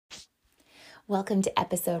Welcome to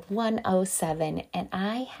episode 107, and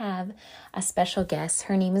I have a special guest.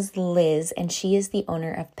 Her name is Liz, and she is the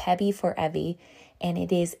owner of Pebby for Evie, and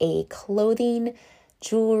it is a clothing,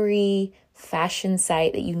 jewelry, fashion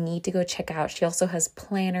site that you need to go check out. She also has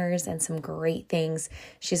planners and some great things.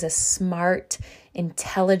 She's a smart,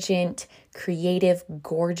 intelligent, creative,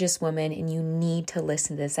 gorgeous woman, and you need to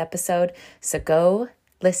listen to this episode. So go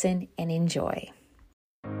listen and enjoy.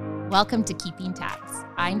 Welcome to Keeping Tabs.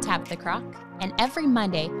 I'm Tabitha Crock, and every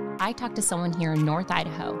Monday, I talk to someone here in North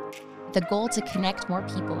Idaho, the goal to connect more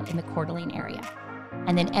people in the Coeur d'Alene area.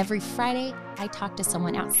 And then every Friday, I talk to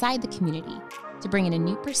someone outside the community to bring in a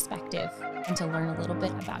new perspective and to learn a little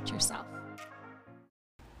bit about yourself.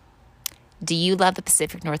 Do you love the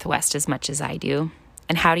Pacific Northwest as much as I do?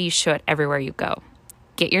 And how do you show it everywhere you go?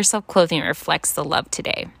 Get yourself clothing that reflects the love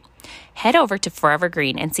today. Head over to Forever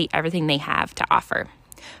Green and see everything they have to offer.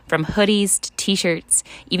 From hoodies to t-shirts,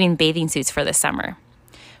 even bathing suits for the summer.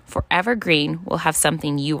 Forever Green will have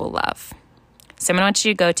something you will love. So I want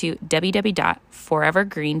you to go to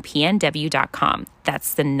www.forevergreenpnw.com.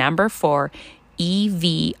 That's the number 4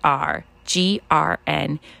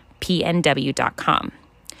 EVRGRNPNW.com.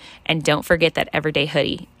 And don't forget that everyday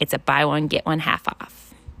hoodie. It's a buy one, get one half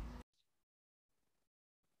off.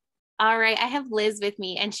 All right, I have Liz with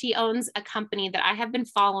me, and she owns a company that I have been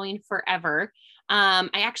following forever. I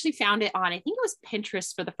actually found it on, I think it was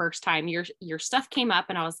Pinterest for the first time. Your stuff came up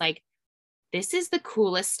and I was like, this is the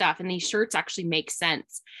coolest stuff. And these shirts actually make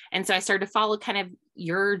sense. And so I started to follow kind of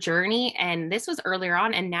your journey, and this was earlier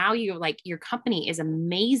on. And now your company is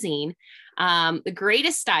amazing. The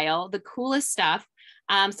greatest style, the coolest stuff.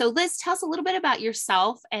 So Liz, tell us a little bit about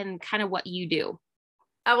yourself and kind of what you do.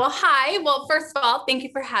 Hi. Well, first of all, thank you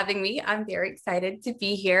for having me. I'm very excited to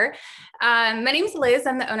be here. My name is Liz.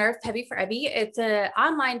 I'm the owner of Pebby for Evie. It's an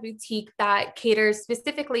online boutique that caters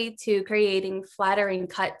specifically to creating flattering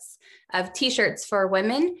cuts of t-shirts for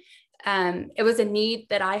women. It was a need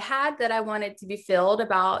that I had that I wanted to be filled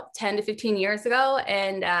about 10 to 15 years ago.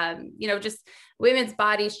 And, just women's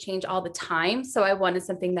bodies change all the time. So I wanted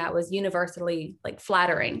something that was universally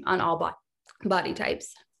flattering on all body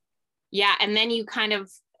types. Yeah. And then you kind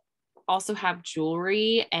of also have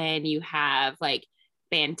jewelry, and you have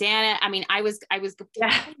bandana. I mean, I was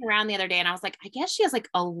walking around the other day, and I was like, I guess she has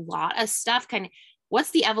a lot of stuff. Kind of,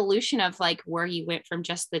 what's the evolution of where you went from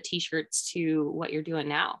just the t-shirts to what you're doing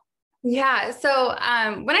now? Yeah. So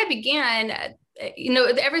when I began,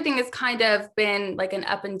 everything has kind of been an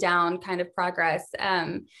up and down kind of progress.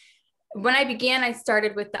 When I began, I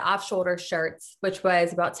started with the off-shoulder shirts, which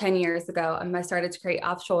was about 10 years ago. I started to create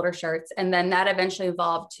off-shoulder shirts. And then that eventually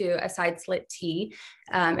evolved to a side slit tee.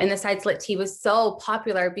 And the side slit tee was so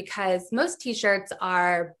popular because most t-shirts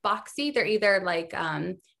are boxy. They're either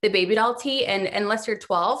the baby doll tee. And unless you're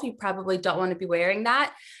 12, you probably don't want to be wearing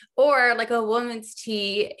that. Or a woman's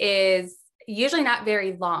tee is usually not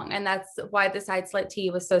very long. And that's why the side slit tee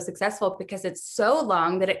was so successful, because it's so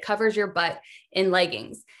long that it covers your butt in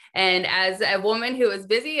leggings. And as a woman who is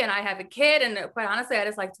busy, and I have a kid, and quite honestly, I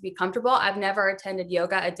just like to be comfortable. I've never attended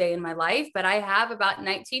yoga a day in my life, but I have about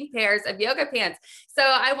 19 pairs of yoga pants. So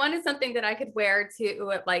I wanted something that I could wear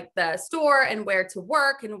to the store, and wear to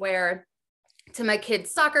work, and wear to my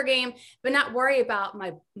kid's soccer game, but not worry about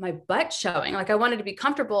my butt showing. I wanted to be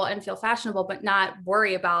comfortable and feel fashionable, but not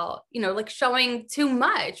worry about, showing too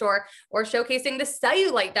much or showcasing the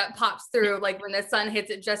cellulite that pops through, when the sun hits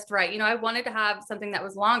it just right. I wanted to have something that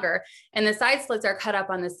was longer, and the side slits are cut up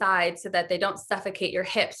on the side so that they don't suffocate your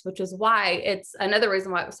hips, which is why it's another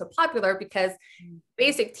reason why it was so popular, because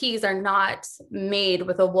basic tees are not made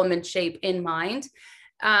with a woman's shape in mind.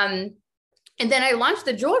 And then I launched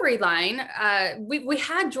the jewelry line. We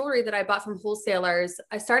had jewelry that I bought from wholesalers.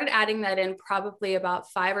 I started adding that in probably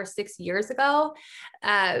about 5 or 6 years ago.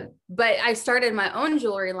 But I started my own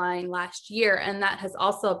jewelry line last year, and that has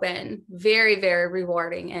also been very, very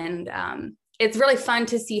rewarding. And it's really fun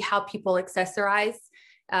to see how people accessorize.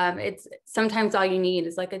 It's sometimes all you need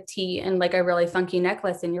is a tee and a really funky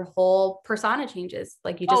necklace, and your whole persona changes.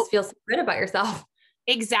 You just feel so good about yourself.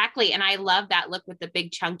 Exactly. And I love that look with the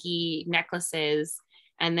big chunky necklaces.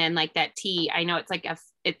 And then that tee, I know it's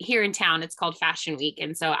here in town, it's called Fashion Week.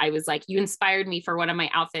 And so I was you inspired me for one of my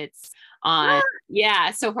outfits on,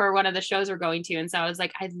 so for one of the shows we're going to. And so I was I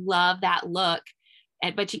love that look.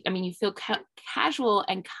 But you feel casual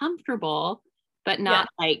and comfortable, but not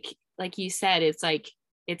like you said, it's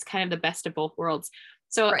it's kind of the best of both worlds.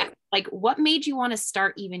 So right. What made you want to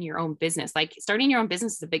start even your own business? Starting your own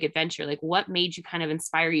business is a big adventure. What made you kind of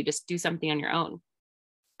inspire you to do something on your own?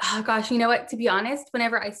 Oh gosh, you know what? To be honest,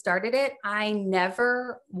 whenever I started it, I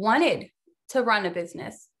never wanted to run a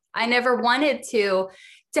business. I never wanted to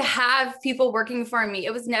have people working for me.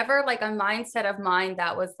 It was never like a mindset of mine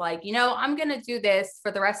that was like, I'm going to do this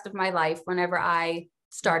for the rest of my life. Whenever I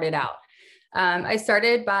started out, I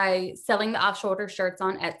started by selling the off-shoulder shirts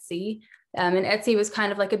on Etsy. And Etsy was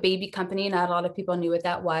kind of like a baby company. Not a lot of people knew what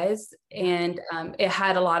that was. And it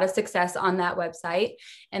had a lot of success on that website.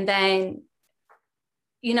 And then,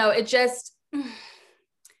 it just,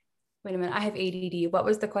 wait a minute, I have ADD. What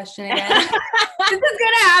was the question again? This is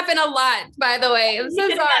going to happen a lot, by the way. I'm so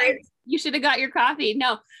sorry. You should have got your coffee.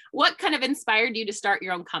 No. What kind of inspired you to start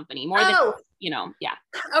your own company more than, yeah.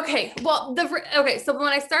 Okay. Well, so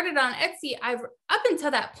when I started on Etsy, up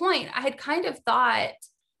until that point, I had kind of thought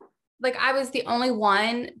like I was the only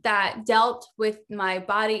one that dealt with my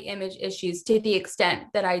body image issues to the extent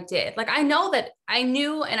that I did. Like, I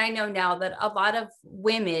knew, and I know now that a lot of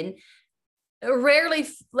women rarely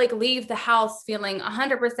like leave the house feeling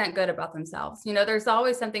 100% good about themselves. There's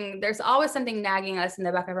always something nagging us in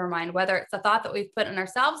the back of our mind, whether it's a thought that we've put in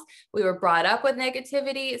ourselves. We were brought up with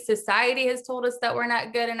negativity. Society has told us that we're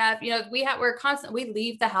not good enough. We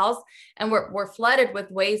leave the house and we're flooded with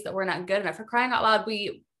ways that we're not good enough. For crying out loud,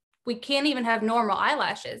 we can't even have normal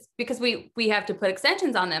eyelashes because we have to put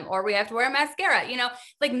extensions on them, or we have to wear mascara.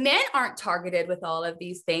 Like, men aren't targeted with all of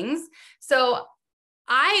these things. So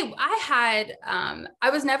I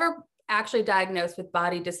was never actually diagnosed with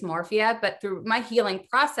body dysmorphia, but through my healing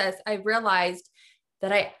process, I realized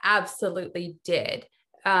that I absolutely did.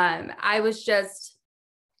 I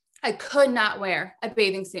could not wear a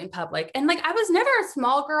bathing suit in public. And like, I was never a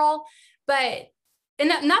small girl, but, and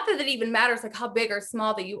not that it even matters like how big or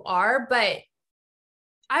small that you are, but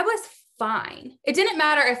I was fine. It didn't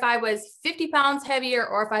matter if I was 50 pounds heavier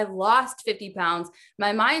or if I lost 50 pounds.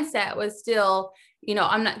 My mindset was still,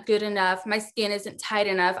 I'm not good enough. My skin isn't tight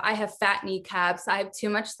enough. I have fat kneecaps. I have too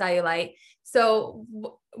much cellulite. So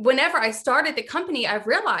whenever I started the company, I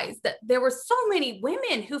realized that there were so many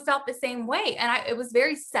women who felt the same way. And it was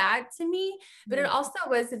very sad to me, but it also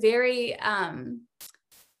was very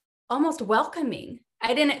almost welcoming.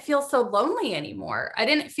 I didn't feel so lonely anymore. I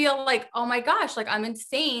didn't feel like, oh my gosh, like I'm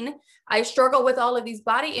insane. I struggle with all of these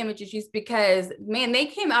body image issues because, man, they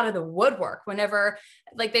came out of the woodwork whenever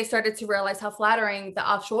like they started to realize how flattering the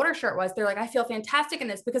off-shoulder shirt was. They're like, I feel fantastic in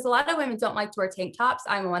this, because a lot of women don't like to wear tank tops.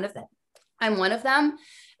 I'm one of them.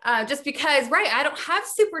 Just because, right, I don't have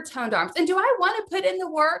super toned arms. And do I want to put in the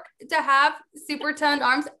work to have super toned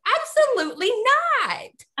arms? Absolutely not.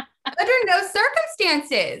 Under no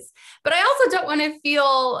circumstances. But I also don't want to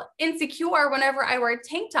feel insecure whenever I wear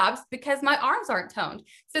tank tops because my arms aren't toned.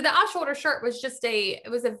 So the off-shoulder shirt was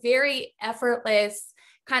it was a very effortless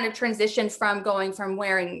kind of transition from going from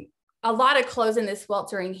wearing a lot of clothes in this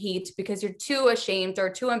sweltering heat because you're too ashamed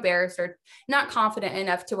or too embarrassed or not confident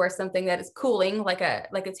enough to wear something that is cooling like a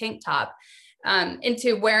tank top,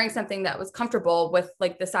 into wearing something that was comfortable with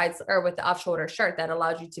like the sides or with the off-shoulder shirt that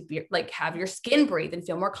allowed you to be like have your skin breathe and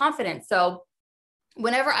feel more confident. So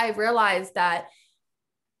whenever I realized that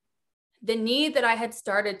the need that I had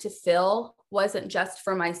started to fill wasn't just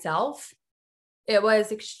for myself, it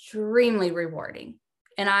was extremely rewarding.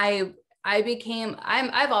 And I've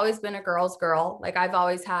always been a girl's girl. Like, I've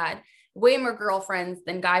always had way more girlfriends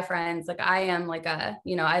than guy friends. Like, I am like I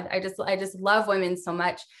just love women so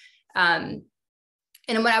much. And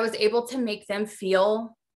when I was able to make them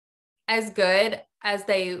feel as good as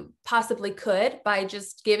they possibly could by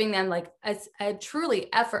just giving them like a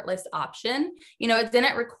truly effortless option, it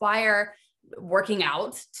didn't require working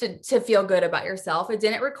out to feel good about yourself. It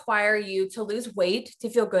didn't require you to lose weight to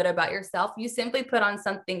feel good about yourself. You simply put on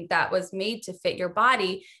something that was made to fit your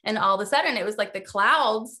body. And all of a sudden it was like the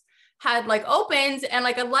clouds had like opened and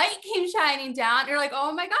like a light came shining down. You're like,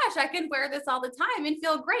 oh my gosh, I can wear this all the time and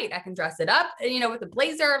feel great. I can dress it up, with a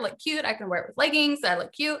blazer, look cute. I can wear it with leggings. I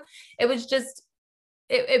look cute. It was just,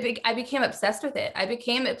 I became obsessed with it. I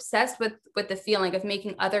became obsessed with the feeling of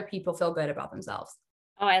making other people feel good about themselves.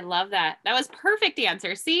 Oh, I love that. That was perfect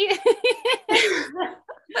answer. See?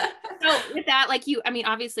 So with that, like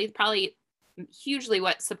obviously it's probably hugely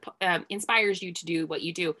what inspires you to do what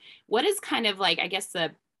you do. What is kind of like, I guess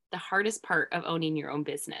the hardest part of owning your own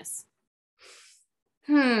business?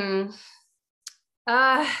 Gosh,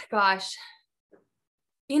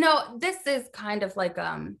 this is kind of like,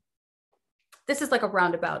 this is like a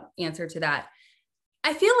roundabout answer to that.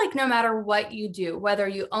 I feel like no matter what you do, whether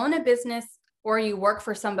you own a business or you work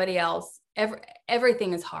for somebody else,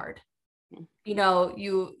 everything is hard.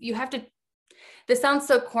 You have to, this sounds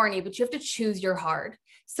so corny, but you have to choose your hard.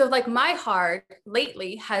 So like my hard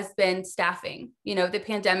lately has been staffing. The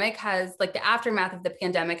pandemic has, like the aftermath of the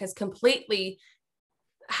pandemic has completely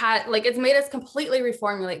it's made us completely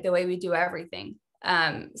reformulate the way we do everything.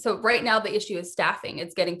 So right now the issue is staffing.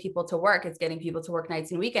 It's getting people to work. It's getting people to work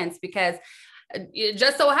nights and weekends, because it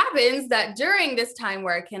just so happens that during this time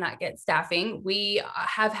where I cannot get staffing, we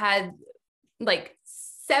have had like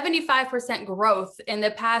 75% growth in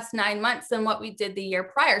the past 9 months than what we did the year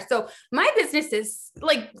prior. So my business is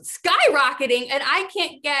like skyrocketing and I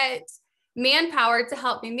can't get manpower to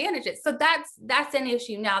help me manage it. So that's an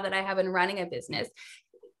issue now that I have in running a business.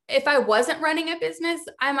 If I wasn't running a business,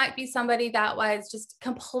 I might be somebody that was just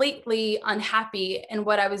completely unhappy in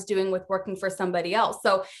what I was doing with working for somebody else.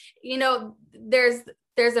 So,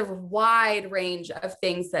 there's a wide range of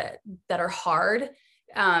things that are hard.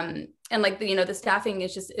 And like, the staffing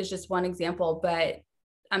is just one example, but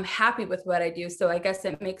I'm happy with what I do. So I guess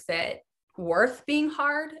it makes it worth being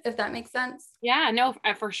hard, if that makes sense. Yeah, no,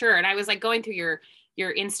 for sure. And I was like going through your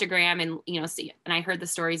Instagram and, and I heard the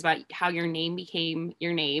stories about how your name became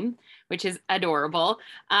your name, which is adorable.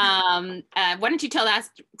 Why don't you tell us,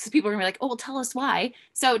 because people are gonna be like, oh, well, tell us why.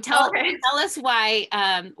 So tell us why,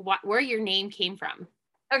 where your name came from.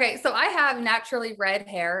 Okay. So I have naturally red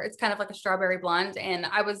hair. It's kind of like a strawberry blonde. And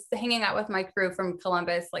I was hanging out with my crew from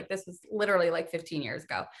Columbus. Like this was literally like 15 years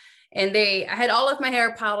ago. And I had all of my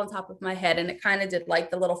hair piled on top of my head, and it kind of did like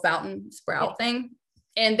the little fountain sprout thing.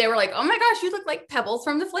 And they were like, oh my gosh, you look like Pebbles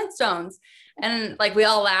from the Flintstones. And like, we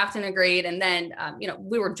all laughed and agreed. And then,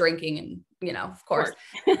 we were drinking and, of course,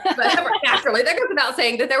 but naturally that goes without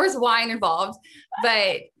saying that there was wine involved,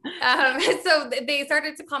 but, so they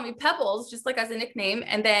started to call me Pebbles, just like as a nickname.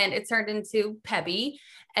 And then it turned into Pebby.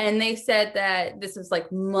 And they said that this was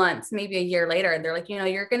like months, maybe a year later. And they're like,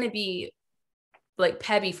 you're going to be like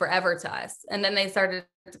Pebby forever to us. And then they started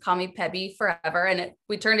to call me Pebby forever. And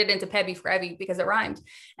we turned it into Pebby forever because it rhymed.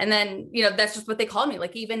 And then, that's just what they call me.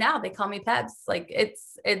 Like, even now they call me Pebs. Like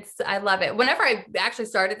it's, I love it. Whenever I actually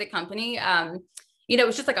started the company, it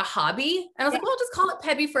was just like a hobby. And I was like, well, I'll just call it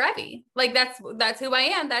Pebby forever. Like, that's who I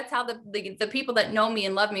am. That's how the people that know me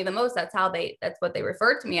and love me the most, that's what they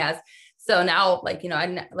refer to me as. So now, like,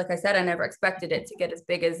 like I said, I never expected it to get as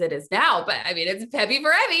big as it is now, but I mean, it's Pebby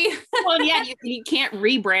forever. Well, yeah, you can't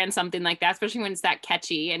rebrand something like that, especially when it's that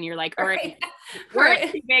catchy and you're like, all right, we're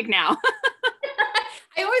too big now.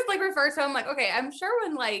 I always like refer to them like, okay, I'm sure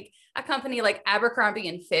when like a company like Abercrombie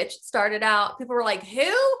and Fitch started out, people were like,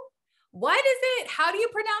 who? What is it? How do you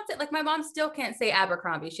pronounce it? Like, my mom still can't say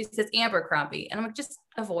Abercrombie. She says Abercrombie. And I'm like, just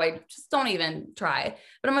avoid, just don't even try.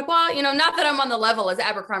 But I'm like, well, not that I'm on the level as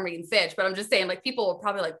Abercrombie and Fitch, but I'm just saying, like, people will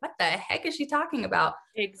probably like, what the heck is she talking about?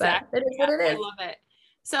 Exactly. But it is what it is. I love it.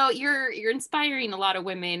 So you're inspiring a lot of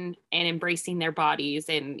women and embracing their bodies.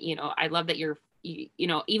 And, I love that you're,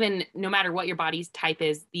 even no matter what your body's type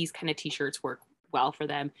is, these kind of t-shirts work well for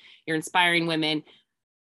them. You're inspiring women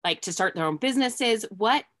like to start their own businesses.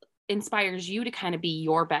 What inspires you to kind of be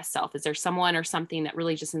your best self? Is there someone or something that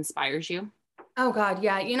really just inspires you? Oh God.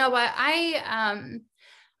 Yeah. You know what? I'm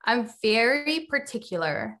very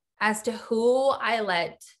particular as to who I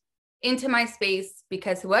let into my space,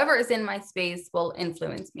 because whoever is in my space will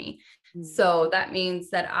influence me. Mm-hmm. So that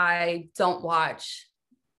means that I don't watch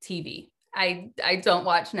TV. I don't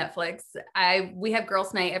watch Netflix. We have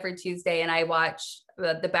girls' night every Tuesday, and I watch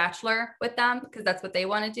The Bachelor with them because that's what they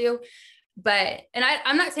want to do. But, and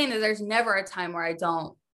I'm not saying that there's never a time where I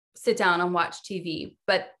don't sit down and watch TV,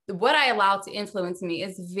 but what I allow to influence me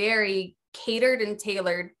is very catered and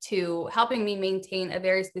tailored to helping me maintain a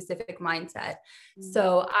very specific mindset. Mm-hmm.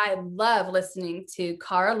 So I love listening to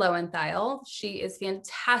Cara Lowenthal. She is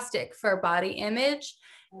fantastic for body image.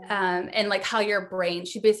 And like how your brain,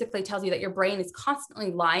 she basically tells you that your brain is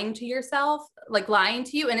constantly lying to yourself, like lying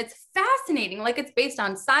to you. And it's fascinating. Like, it's based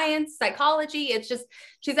on science, psychology. It's just,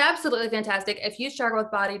 she's absolutely fantastic. If you struggle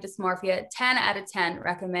with body dysmorphia, 10 out of 10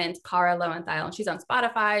 recommend Cara Lowenthal. And she's on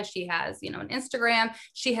Spotify. She has, an Instagram.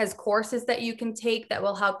 She has courses that you can take that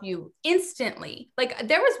will help you instantly. Like,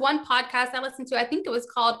 there was one podcast I listened to, I think it was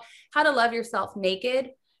called How to Love Yourself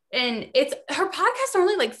Naked. And her podcasts are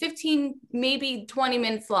only like 15, maybe 20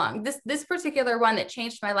 minutes long. This particular one that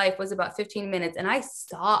changed my life was about 15 minutes, and I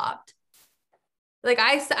stopped. Like,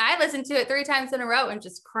 I listened to it 3 times in a row and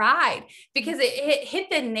just cried because it hit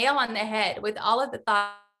the nail on the head with all of the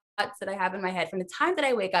thoughts that I have in my head from the time that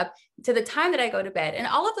I wake up to the time that I go to bed. And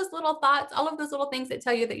all of those little thoughts, all of those little things that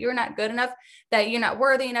tell you that you're not good enough, that you're not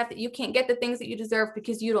worthy enough, that you can't get the things that you deserve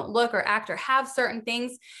because you don't look or act or have certain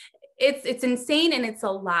things. It's insane, and it's a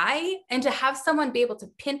lie. And to have someone be able to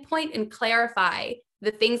pinpoint and clarify the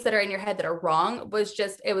things that are in your head that are wrong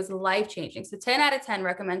it was life-changing. So 10 out of 10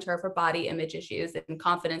 recommend her for body image issues and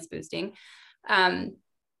confidence boosting.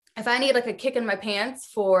 if I need like a kick in my pants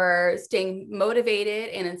for staying motivated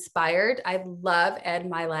and inspired, I love Ed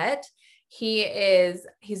Milet. He's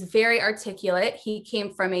very articulate. He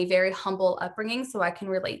came from a very humble upbringing, so I can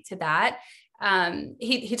relate to that.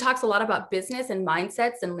 He talks a lot about business and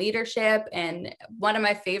mindsets and leadership. And one of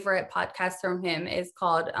my favorite podcasts from him is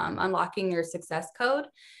called Unlocking Your Success Code.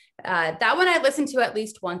 That one I listen to at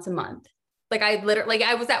least once a month. Like I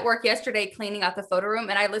was at work yesterday cleaning out the photo room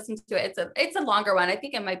and I listened to it. It's a longer one. I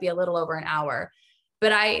think it might be a little over an hour,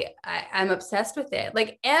 but I'm obsessed with it.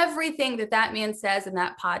 Like everything that man says in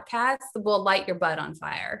that podcast will light your butt on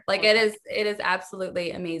fire. Like it is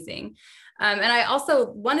absolutely amazing. And I also,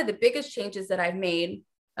 one of the biggest changes that I've made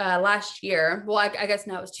last year, well, I guess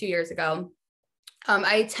now it was 2 years ago.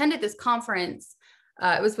 I attended this conference.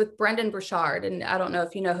 It was with Brendan Burchard. And I don't know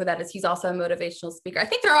if you know who that is. He's also a motivational speaker. I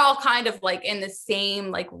think they're all kind of like in the same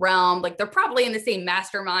like realm, like they're probably in the same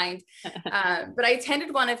mastermind. But I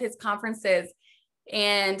attended one of his conferences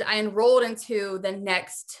and I enrolled into the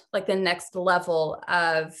next level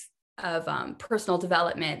of personal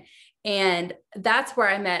development. And that's where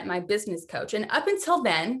I met my business coach. And up until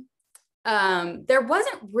then, there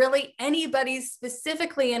wasn't really anybody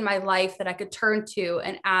specifically in my life that I could turn to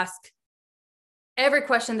and ask every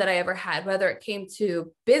question that I ever had, whether it came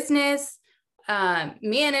to business,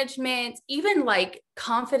 management, even like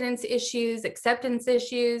confidence issues, acceptance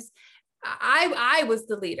issues. I was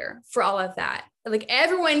the leader for all of that. Like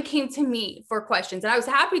everyone came to me for questions and I was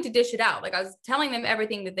happy to dish it out. Like I was telling them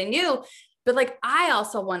everything that they knew, but like, I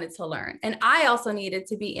also wanted to learn and I also needed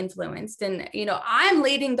to be influenced. And, I'm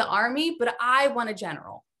leading the army, but I want a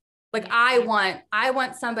general. Like I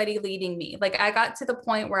want somebody leading me. Like I got to the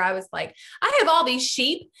point where I was like, I have all these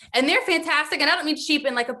sheep and they're fantastic. And I don't mean sheep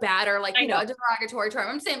in like a bad or like, a derogatory term.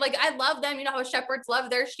 I'm saying like, I love them. You know how shepherds love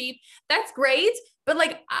their sheep. That's great. But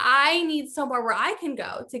like, I need somewhere where I can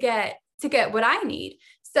go to get what I need.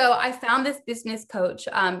 So I found this business coach.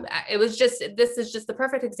 This is just the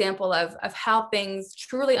perfect example of how things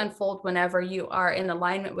truly unfold whenever you are in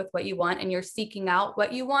alignment with what you want and you're seeking out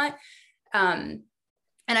what you want.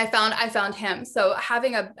 And I found him. So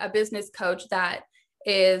having a business coach that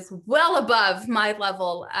is well above my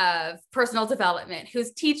level of personal development,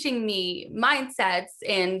 who's teaching me mindsets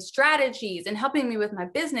and strategies and helping me with my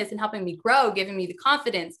business and helping me grow, giving me the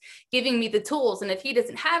confidence, giving me the tools. And if he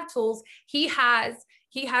doesn't have tools, he has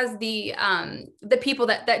the people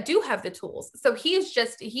that do have the tools. So he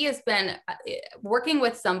has been working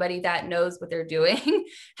with somebody that knows what they're doing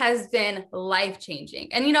has been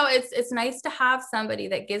life-changing. And, it's nice to have somebody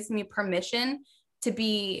that gives me permission to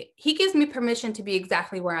be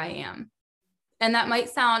exactly where I am. And that might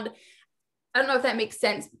sound, I don't know if that makes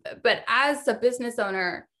sense, but as a business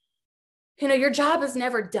owner, your job is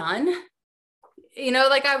never done.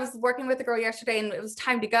 Like I was working with a girl yesterday and it was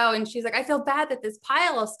time to go. And she's like, I feel bad that this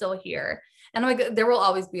pile is still here. And I'm like, there will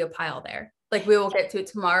always be a pile there. Like we will get to it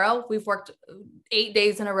tomorrow. We've worked 8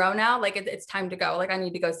 days in a row now. Like it's time to go. Like I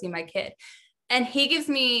need to go see my kid. And he gives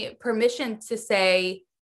me permission to say,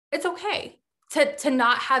 it's okay to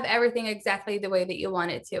not have everything exactly the way that you want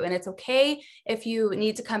it to. And it's okay if you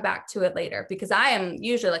need to come back to it later, because I am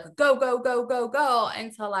usually like go, go, go, go, go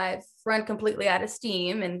until I've run completely out of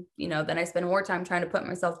steam. And, then I spend more time trying to put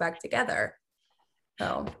myself back together.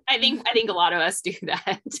 So I think a lot of us do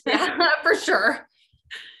that. Yeah, for sure.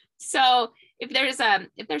 So if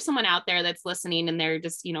there's someone out there that's listening and they're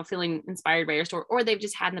just, feeling inspired by your story, or they've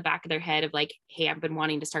just had in the back of their head of like, hey, I've been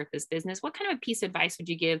wanting to start this business, what kind of a piece of advice would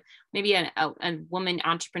you give maybe a woman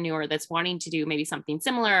entrepreneur that's wanting to do maybe something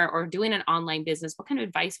similar or doing an online business? What kind of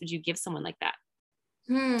advice would you give someone like that?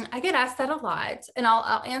 I get asked that a lot, and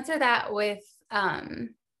I'll answer that with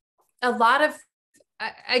a lot of,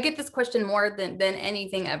 I get this question more than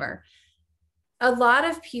anything ever. A lot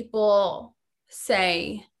of people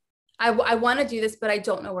say, I want to do this, but I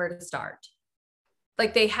don't know where to start.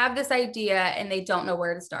 Like they have this idea and they don't know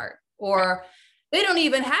where to start, or they don't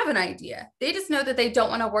even have an idea. They just know that they don't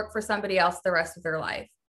want to work for somebody else the rest of their life,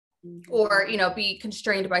 or, be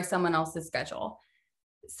constrained by someone else's schedule.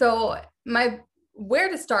 So where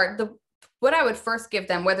to start, what I would first give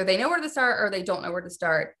them, whether they know where to start or they don't know where to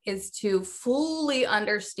start, is to fully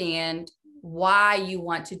understand why you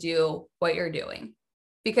want to do what you're doing.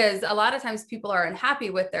 Because a lot of times people are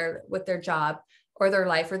unhappy with their job or their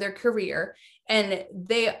life or their career. And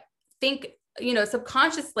they think,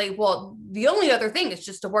 subconsciously, well, the only other thing is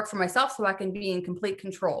just to work for myself so I can be in complete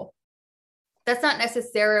control. That's not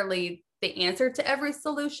necessarily the answer to every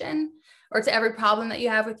solution or to every problem that you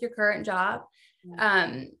have with your current job.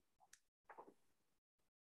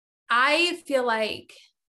 I feel like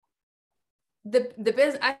the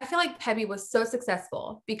business, I feel like Pebbie was so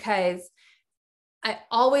successful because I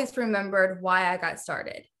always remembered why I got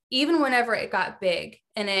started, even whenever it got big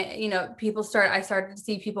and it, you know, I started to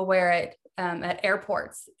see people wear it at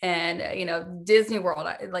airports and, you know, Disney World,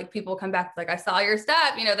 like people come back, like, I saw your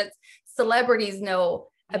stuff, you know, that celebrities know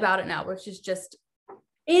about it now, which is just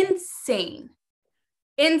insane.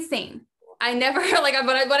 I never like,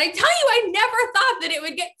 but I tell you, I never thought that it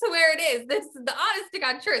would get to where it is. This is the honest to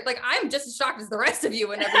God truth. Like, I'm just as shocked as the rest of you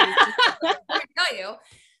whenever you I tell you.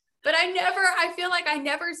 But I feel like I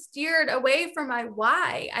never steered away from my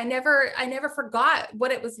why. I never forgot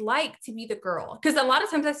what it was like to be the girl. Because a lot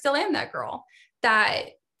of times I still am that girl that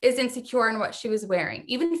is insecure in what she was wearing.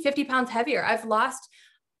 Even 50 pounds heavier. I've lost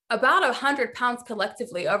about 100 pounds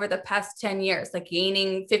collectively over the past 10 years, like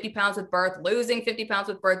gaining 50 pounds with birth, losing 50 pounds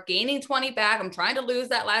with birth, gaining 20 back. I'm trying to lose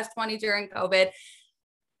that last 20 during COVID.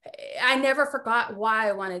 I never forgot why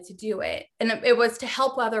I wanted to do it. And it was to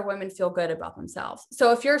help other women feel good about themselves.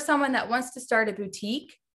 So if you're someone that wants to start a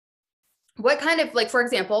boutique, what kind of, like, for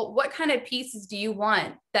example, what kind of pieces do you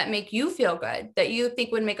want that make you feel good, that you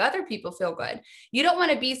think would make other people feel good? You don't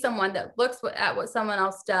want to be someone that looks at what someone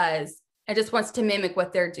else does and just wants to mimic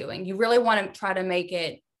what they're doing. You really want to try to make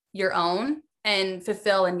it your own and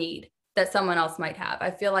fulfill a need that someone else might have.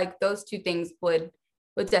 I feel like those two things would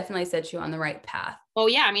definitely set you on the right path. Oh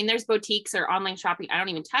yeah. I mean, there's boutiques or online shopping I don't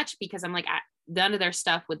even touch because I'm like, none of their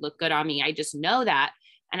stuff would look good on me. I just know that.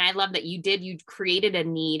 And I love that you created a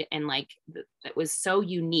need and like that was so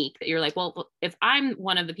unique that you're like, well, if I'm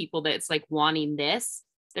one of the people that's like wanting this,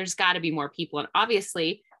 there's got to be more people. And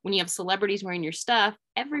obviously when you have celebrities wearing your stuff,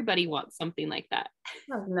 everybody wants something like that.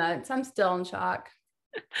 That's nuts. I'm still in shock.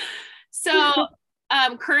 So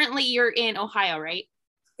currently you're in Ohio, right?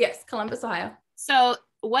 Yes, Columbus, Ohio. So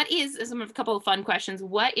what is some of a couple of fun questions?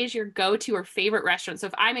 What is your go-to or favorite restaurant? So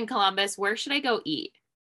if I'm in Columbus, where should I go eat?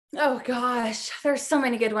 Oh gosh, there's so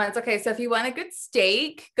many good ones. Okay, so if you want a good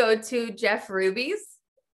steak, go to Jeff Ruby's.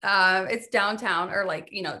 It's downtown or like,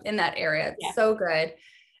 you know, in that area. It's so good.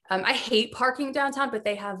 I hate parking downtown, but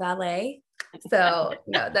they have valet. So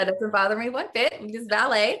no, that doesn't bother me one bit. Just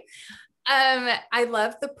valet. I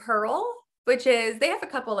love the Pearl, which is, they have a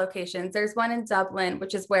couple locations. There's one in Dublin,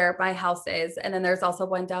 which is where my house is. And then there's also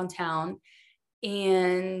one downtown.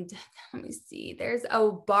 And let me see, there's,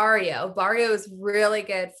 Barrio. Barrio is really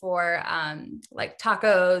good for like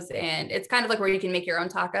tacos. And it's kind of like where you can make your own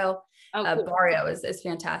taco. Cool. Barrio is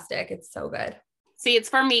fantastic. It's so good. See, it's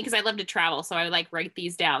for me because I love to travel. So I would like write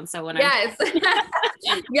these down. So when yes.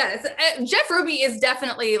 Yes. Jeff Ruby is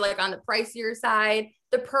definitely like on the pricier side.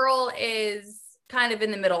 The Pearl is kind of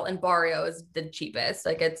in the middle and Barrio is the cheapest.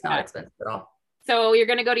 Like it's not expensive at all. So you're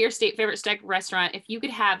going to go to your favorite steak restaurant. If you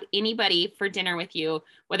could have anybody for dinner with you,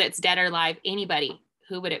 whether it's dead or alive, anybody,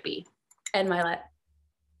 who would it be? Ed Mylett.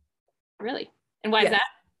 Really? And why is that?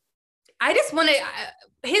 I just want to,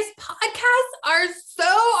 his podcasts are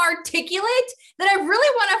so articulate that I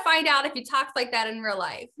really want to find out if he talks like that in real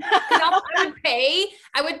life. I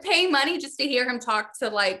would pay money just to hear him talk to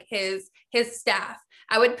like his staff.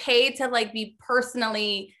 I would pay to like be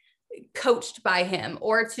personally coached by him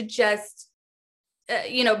or to just,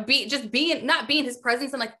 not be in his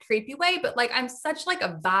presence in like a creepy way, but like, I'm such like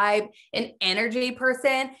a vibe and energy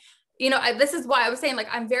person. You know, this is why I was saying, like,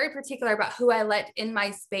 I'm very particular about who I let in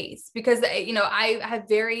my space because, you know,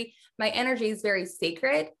 my energy is very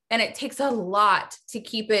sacred and it takes a lot to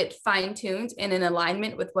keep it fine tuned and in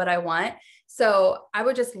alignment with what I want. So I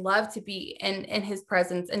would just love to be in his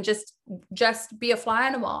presence and just be a fly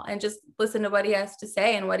on the wall and just listen to what he has to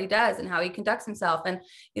say and what he does and how he conducts himself. And,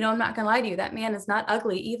 you know, I'm not going to lie to you, that man is not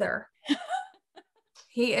ugly either.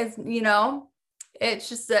 He is, you know, it's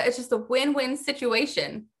just a win-win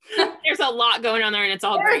situation. There's a lot going on there and it's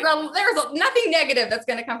all great. There's nothing negative that's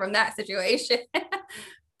going to come from that situation.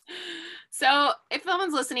 So if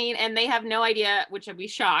someone's listening and they have no idea, which I'd be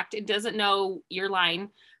shocked, it doesn't know your line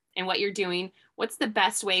and what you're doing, what's the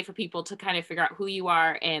best way for people to kind of figure out who you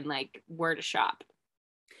are and like where to shop?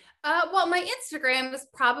 Well, my Instagram is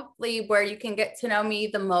probably where you can get to know me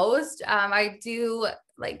the most. I do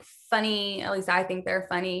like funny, at least I think they're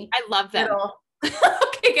funny. I love them.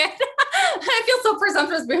 Okay, good. I feel so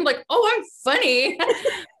presumptuous being like, oh, I'm funny.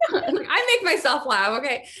 I make myself laugh.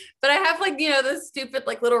 Okay. But I have like, you know, the stupid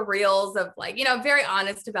like little reels of like, you know, very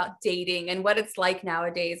honest about dating and what it's like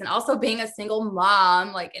nowadays. And also being a single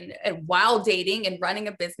mom, like, and while dating and running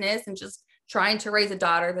a business and just trying to raise a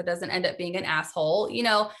daughter that doesn't end up being an asshole, you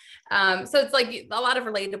know? So it's like a lot of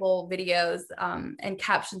relatable videos and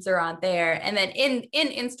captions are on there. And then in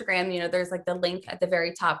Instagram, you know, there's like the link at the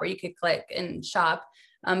very top where you could click and shop.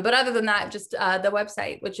 But other than that, just the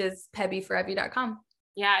website, which is pebbyforevy.com.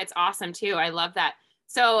 Yeah, it's awesome too. I love that.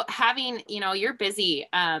 So having, you're busy.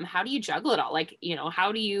 How do you juggle it all? Like,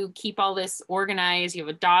 how do you keep all this organized? You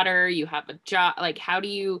have a daughter, you have a job. Like, how do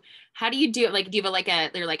you do it? Like, do you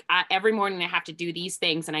have they're like, every morning I have to do these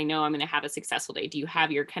things and I know I'm going to have a successful day. Do you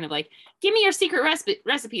have your kind of like, give me your secret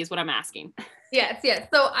recipe is what I'm asking. Yes.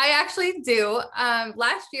 So I actually do.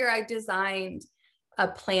 Last year I designed a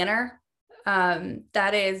planner.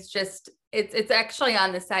 That is just, it's actually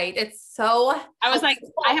on the site. It's so I was like,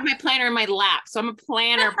 I have my planner in my lap, so I'm a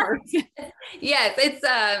planner person. Yes,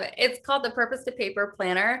 it's called the Purpose to Paper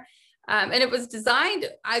Planner. And it was designed,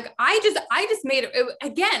 I just made it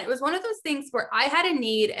again. It was one of those things where I had a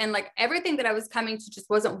need and like everything that I was coming to just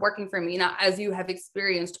wasn't working for me. Now, as you have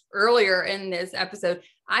experienced earlier in this episode,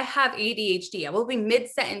 I have ADHD. I will be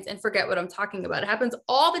mid-sentence and forget what I'm talking about. It happens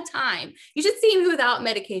all the time. You should see me without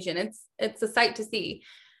medication. It's a sight to see.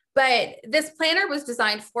 But this planner was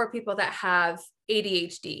designed for people that have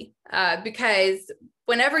ADHD, because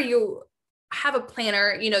whenever you have a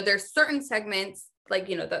planner, there's certain segments like,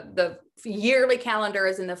 the yearly calendar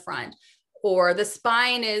is in the front, or the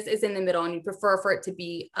spine is in the middle and you prefer for it to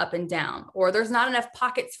be up and down, or there's not enough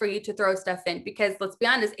pockets for you to throw stuff in, because let's be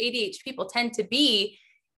honest, ADHD people tend to be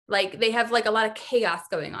like, they have like a lot of chaos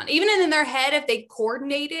going on. Even in their head, if they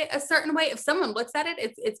coordinate it a certain way, if someone looks at it,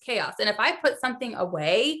 it's chaos. And if I put something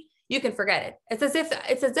away, you can forget it. It's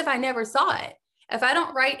as if I never saw it. If I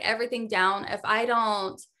don't write everything down, if I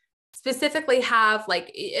don't specifically have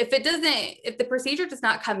like, if the procedure does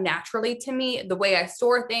not come naturally to me, the way I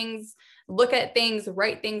store things, look at things,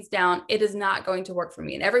 write things down, it is not going to work for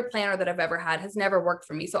me. And every planner that I've ever had has never worked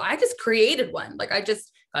for me. So I just created one. Like I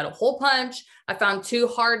just got a hole punch. I found two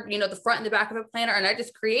hard, the front and the back of a planner, and I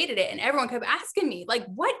just created it. And everyone kept asking me like,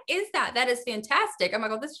 what is that? That is fantastic. I'm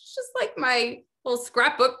like, oh, this is just like my little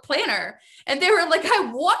scrapbook planner. And they were like,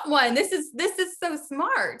 I want one. This is so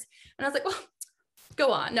smart. And I was like, well,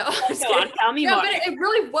 go on. No, go on, tell me more. But it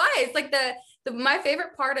really was like my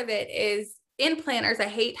favorite part of it is in planners. I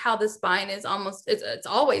hate how the spine is it's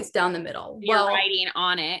always down the middle. You're writing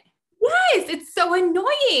on it. Yes, it's so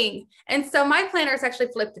annoying. And so my planner is actually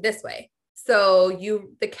flipped this way. So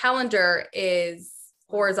the calendar is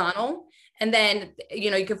horizontal, and then,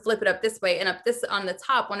 you can flip it up this way, and up this on the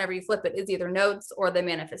top, whenever you flip it, is either notes or the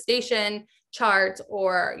manifestation chart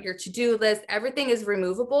or your to-do list. Everything is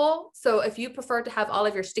removable. So if you prefer to have all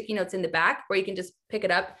of your sticky notes in the back, where you can just pick it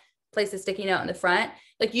up, place a sticky note in the front,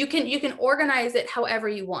 like you can organize it however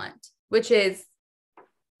you want, which is,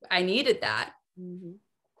 I needed that. Mm-hmm.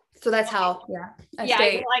 So that's how,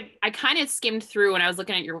 I kind of skimmed through when I was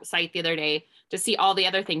looking at your site the other day to see all the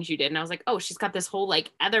other things you did. And I was like, oh, she's got this whole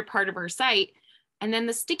like other part of her site. And then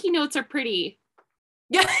the sticky notes are pretty.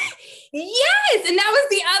 Yeah. Yes. And that was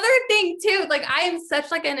the other thing too. Like I am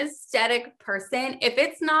such like an aesthetic person. If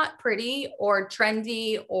it's not pretty or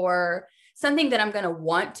trendy or something that I'm going to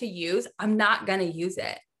want to use, I'm not going to use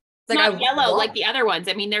it. It's like not yellow like the other ones.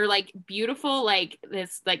 I mean, they're like beautiful, like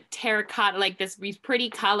this, like terracotta, like these pretty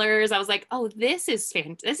colors. I was like, oh, this is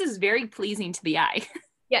fantastic. This is very pleasing to the eye.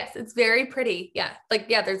 Yes, it's very pretty. Yeah. Like,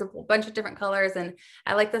 yeah, there's a bunch of different colors, and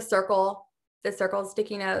I like the circle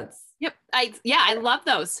sticky notes. Yep. I love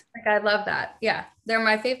those. Like, I love that. Yeah. They're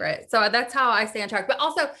my favorite. So that's how I stay on track. But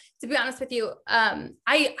also, to be honest with you,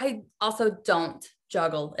 I also don't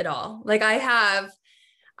juggle at all. Like I have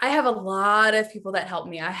a lot of people that help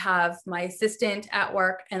me. I have my assistant at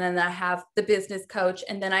work, and then I have the business coach,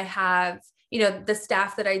 and then I have, the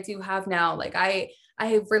staff that I do have now. Like I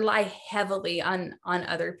rely heavily on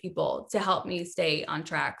other people to help me stay on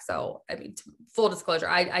track. So, I mean, full disclosure,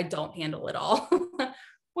 I don't handle it all.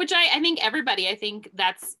 Which I think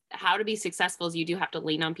that's how to be successful, is you do have to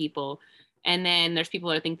lean on people. And then there's people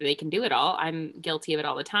that think that they can do it all. I'm guilty of it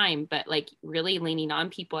all the time, but like really leaning on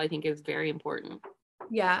people, I think is very important.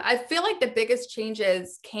 Yeah. I feel like the biggest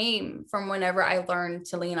changes came from whenever I learned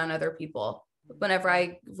to lean on other people, whenever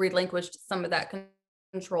I relinquished some of that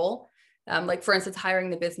control. Like for instance, hiring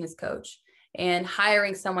the business coach and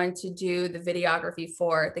hiring someone to do the videography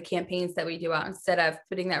for the campaigns that we do out, instead of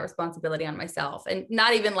putting that responsibility on myself and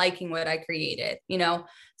not even liking what I created,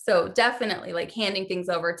 So definitely like handing things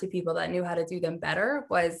over to people that knew how to do them better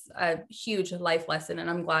was a huge life lesson. And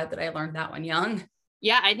I'm glad that I learned that one young.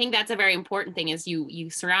 Yeah, I think that's a very important thing, is you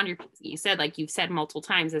surround you said, like you've said multiple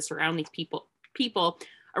times, is surround these people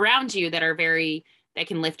around you that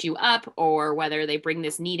can lift you up, or whether they bring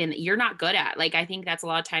this need in that you're not good at. Like, I think that's a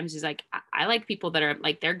lot of times is like, I like people that are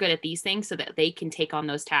like, they're good at these things so that they can take on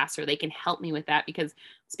those tasks, or they can help me with that, because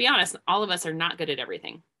let's be honest, all of us are not good at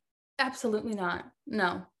everything. Absolutely not.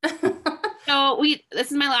 No. So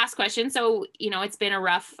this is my last question. So, it's been a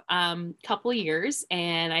rough couple years,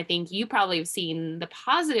 and I think you probably have seen the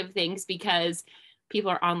positive things because people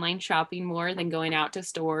are online shopping more than going out to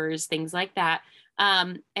stores, things like that.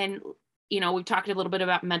 And, we've talked a little bit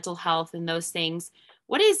about mental health and those things.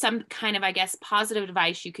 What is some kind of, I guess, positive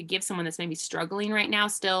advice you could give someone that's maybe struggling right now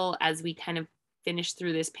still as we kind of finish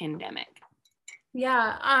through this pandemic?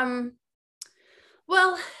 Yeah.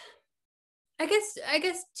 Well, I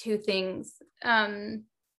guess two things.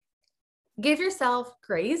 Give yourself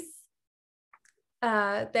grace.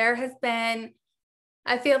 There has been,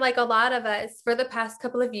 I feel like a lot of us for the past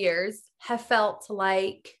couple of years have felt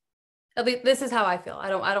like, at least this is how I feel. I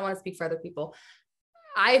don't want to speak for other people.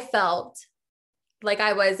 I felt like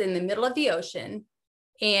I was in the middle of the ocean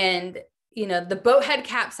and the boat had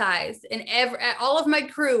capsized and all of my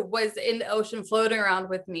crew was in the ocean floating around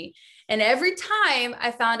with me. And every time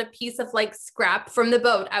I found a piece of like scrap from the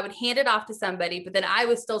boat, I would hand it off to somebody, but then I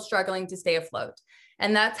was still struggling to stay afloat.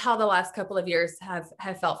 And that's how the last couple of years have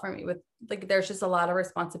felt for me, with like, there's just a lot of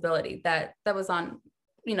responsibility that was on,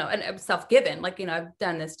 and self-given, like, I've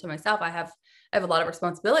done this to myself. I have a lot of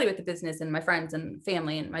responsibility with the business and my friends and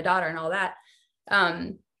family and my daughter and all that.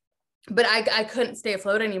 But I couldn't stay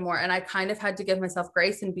afloat anymore. And I kind of had to give myself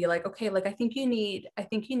grace and be like, okay, like, I think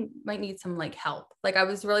you might need some like help. Like I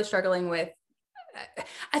was really struggling with,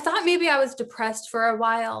 I thought maybe I was depressed for a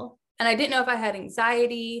while and I didn't know if I had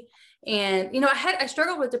anxiety and, I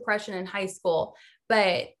struggled with depression in high school,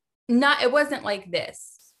 but it wasn't like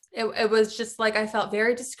this. It was just like, I felt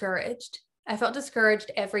very discouraged. I felt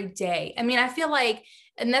discouraged every day. I mean, I feel like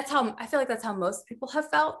that's how most people have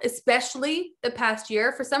felt, especially the past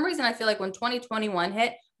year. For some reason, I feel like when 2021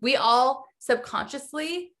 hit, we all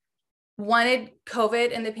subconsciously wanted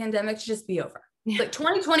COVID and the pandemic to just be over. Yeah. Like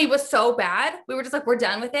 2020 was so bad. We were just like, we're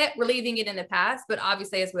done with it. We're leaving it in the past. But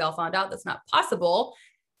obviously, as we all found out, that's not possible.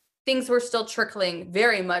 Things were still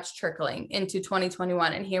very much trickling into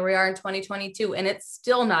 2021. And here we are in 2022, and it's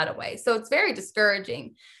still not away. So it's very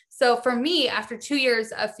discouraging. So for me, after 2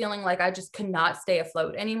 years of feeling like I just could not stay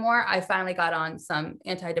afloat anymore, I finally got on some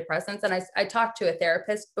antidepressants. And I talked to a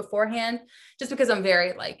therapist beforehand, just because I'm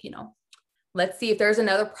very like, let's see if there's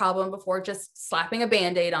another problem before just slapping a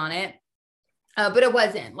Band-Aid on it. But it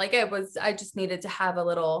wasn't like I just needed to have a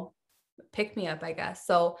little pick me up, I guess.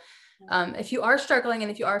 So if you are struggling and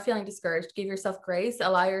if you are feeling discouraged, give yourself grace,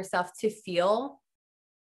 allow yourself to feel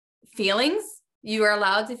feelings. You are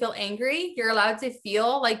allowed to feel angry. You're allowed to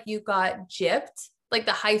feel like you got gypped, like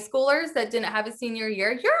the high schoolers that didn't have a senior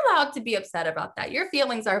year. You're allowed to be upset about that. Your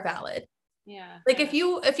feelings are valid. Yeah. Like if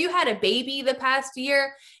you had a baby the past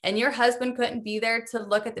year and your husband couldn't be there to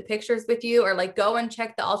look at the pictures with you or like go and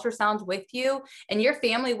check the ultrasounds with you, and your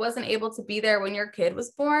family wasn't able to be there when your kid was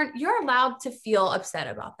born, you're allowed to feel upset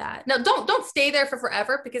about that. Now, don't stay there for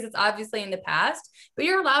forever because it's obviously in the past, but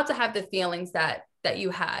you're allowed to have the feelings that you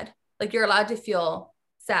had. Like you're allowed to feel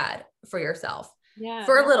sad for yourself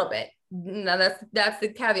for a little bit. Now that's the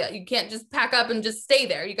caveat. You can't just pack up and just stay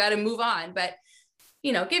there. You got to move on, but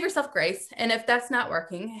give yourself grace. And if that's not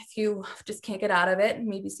working, if you just can't get out of it,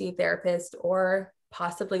 maybe see a therapist or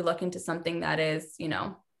possibly look into something that is,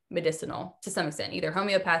 medicinal to some extent, either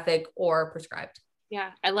homeopathic or prescribed. Yeah.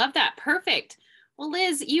 I love that. Perfect. Well,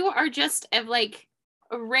 Liz, you are just like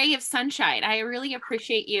a ray of sunshine. I really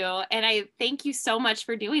appreciate you. And I thank you so much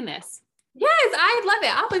for doing this. Yes, I love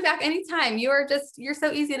it. I'll be back anytime. You're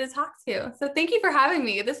so easy to talk to. So thank you for having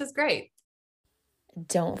me. This is great.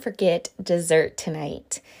 Don't forget dessert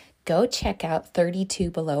tonight. Go check out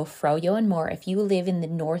 32 Below Froyo and More if you live in the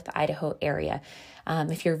North Idaho area.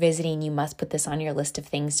 If you're visiting, you must put this on your list of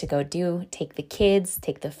things to go do. Take the kids,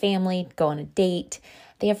 take the family, go on a date.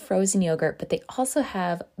 They have frozen yogurt, but they also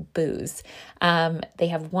have booze. They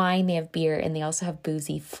have wine, they have beer, and they also have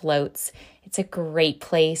boozy floats. It's a great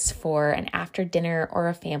place for an after dinner or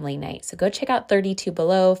a family night. So go check out 32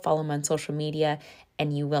 Below, follow them on social media,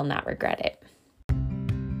 and you will not regret it.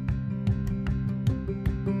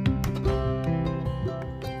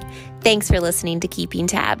 Thanks for listening to Keeping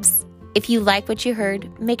Tabs. If you like what you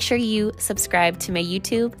heard, make sure you subscribe to my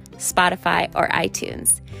YouTube, Spotify, or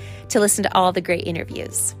iTunes to listen to all the great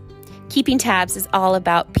interviews. Keeping Tabs is all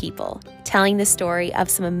about people, telling the story of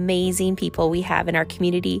some amazing people we have in our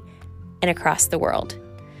community and across the world.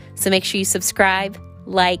 So make sure you subscribe,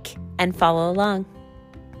 like, and follow along.